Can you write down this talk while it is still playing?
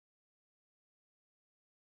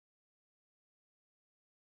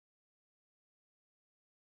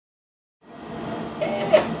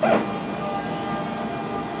You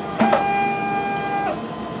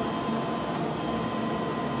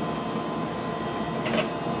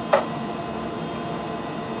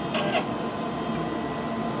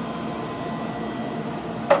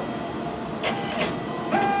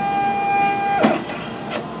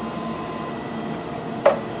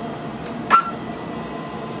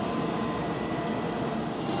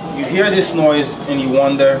hear this noise and you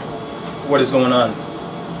wonder what is going on.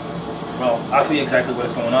 Well, I'll tell you exactly what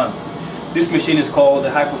is going on. This machine is called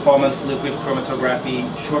the High Performance Liquid Chromatography,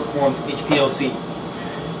 short form HPLC.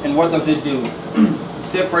 And what does it do? It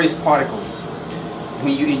separates particles.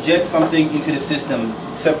 When you inject something into the system,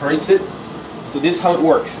 it separates it. So this is how it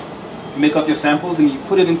works. You make up your samples and you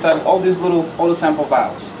put it inside all these little sample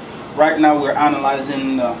vials. Right now we're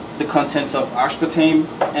analyzing the contents of asparame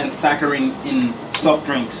and saccharin in soft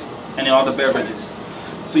drinks and in other beverages.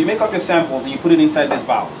 So you make up your samples and you put it inside these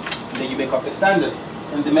vials. And then you make up the standard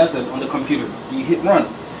and the method on the computer. And you hit run.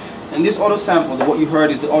 And this auto sample, what you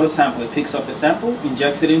heard is the auto sample. It picks up the sample,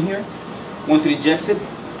 injects it in here. Once it ejects it,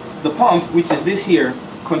 the pump, which is this here,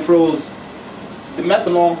 controls the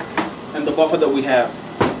methanol and the buffer that we have.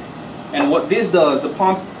 And what this does, the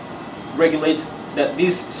pump regulates that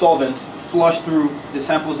these solvents flush through the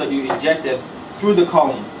samples that you injected through the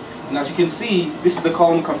column. And as you can see, this is the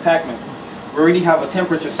column compartment. We already have a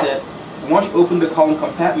temperature set. And once you open the column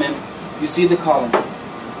compartment, you see the column.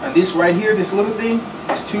 And this right here, this little thing,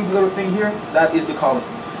 this tube little thing here, that is the column.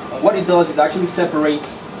 And what it does, it actually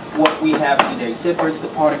separates what we have in there. It separates the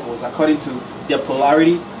particles according to their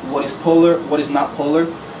polarity, what is polar, what is not polar.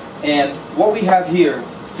 And what we have here,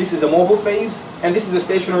 this is a mobile phase, and this is a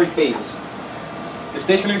stationary phase. The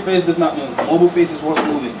stationary phase does not move. The mobile phase is what's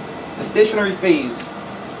moving. The stationary phase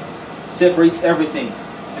separates everything.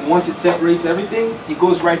 And once it separates everything, it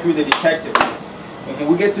goes right through the detector. And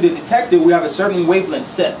when we get to the detector, we have a certain wavelength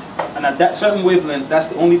set. And at that certain wavelength, that's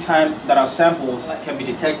the only time that our samples can be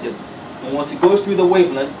detected. And once it goes through the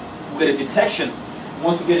wavelength, we get a detection.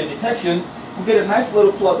 Once we get a detection, we get a nice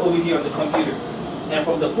little plot over here on the computer. And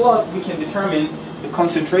from the plot, we can determine the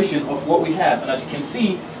concentration of what we have. And as you can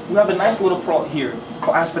see, we have a nice little plot here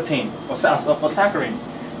for aspartame, or for saccharin.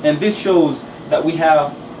 And this shows that we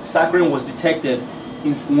have saccharin was detected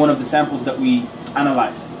in one of the samples that we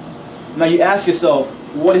analyzed. Now you ask yourself,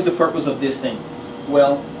 what is the purpose of this thing?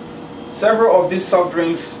 Well, several of these soft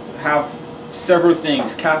drinks have several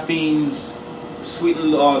things: caffeines,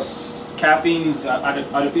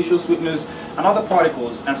 artificial sweeteners, and other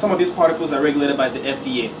particles. And some of these particles are regulated by the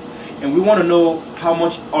FDA. And we want to know how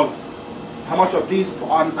much of these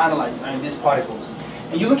analytes are in these particles.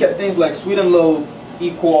 And you look at things like Sweet and Low,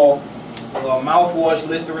 Equal, Mouthwash,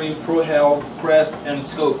 Listerine, Pro Health, Crest, and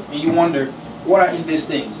Scope, and you wonder what are in these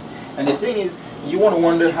things. And the thing is, you want to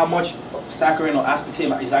wonder how much saccharin or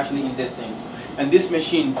aspartame is actually in these things. And this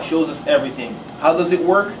machine shows us everything. How does it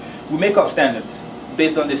work? We make up standards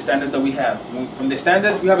based on the standards that we have. From the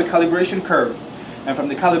standards, we have a calibration curve. And from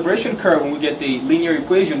the calibration curve, when we get the linear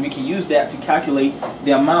equation, we can use that to calculate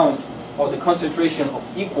the amount or the concentration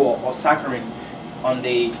of equal or saccharin on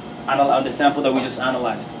the sample that we just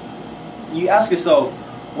analyzed. You ask yourself,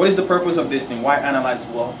 what is the purpose of this thing? Why analyze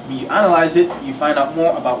it? Well, when you analyze it, you find out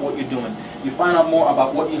more about what you're doing. You find out more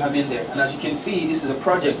about what you have in there. And as you can see, this is a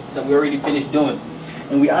project that we already finished doing.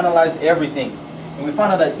 And we analyzed everything. And we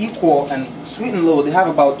found out that Equal and Sweet and Low, they have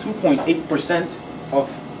about 2.8% of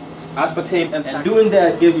aspartame. And doing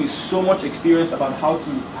that gave me so much experience about how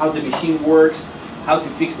the machine works, how to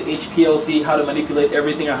fix the HPLC, how to manipulate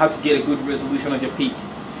everything, and how to get a good resolution of your peak.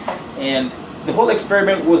 And the whole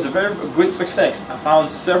experiment was a very great success. I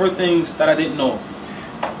found several things that I didn't know.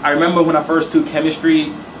 I remember when I first took chemistry,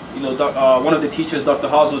 one of the teachers, Dr.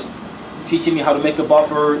 Haas, was teaching me how to make a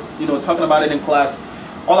buffer, talking about it in class.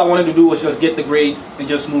 All I wanted to do was just get the grades and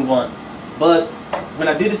just move on. But when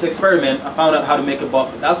I did this experiment, I found out how to make a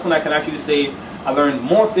buffer. That's when I can actually say I learned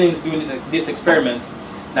more things doing this experiment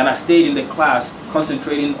than I stayed in the class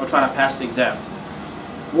concentrating or trying to pass the exams.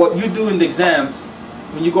 What you do in the exams,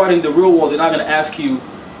 when you go out in the real world, they're not going to ask you,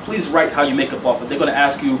 please write how you make a buffer. They're going to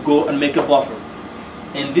ask you, go and make a buffer.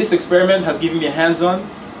 And this experiment has given me a hands-on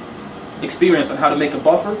experience on how to make a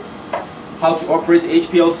buffer, how to operate the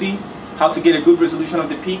HPLC, how to get a good resolution of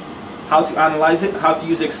the peak, how to analyze it, how to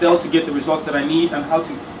use Excel to get the results that I need, and how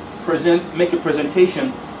to make a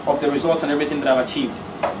presentation of the results and everything that I've achieved.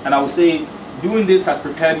 And I would say doing this has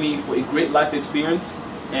prepared me for a great life experience,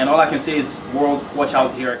 and all I can say is, world, watch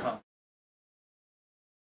out, here I come.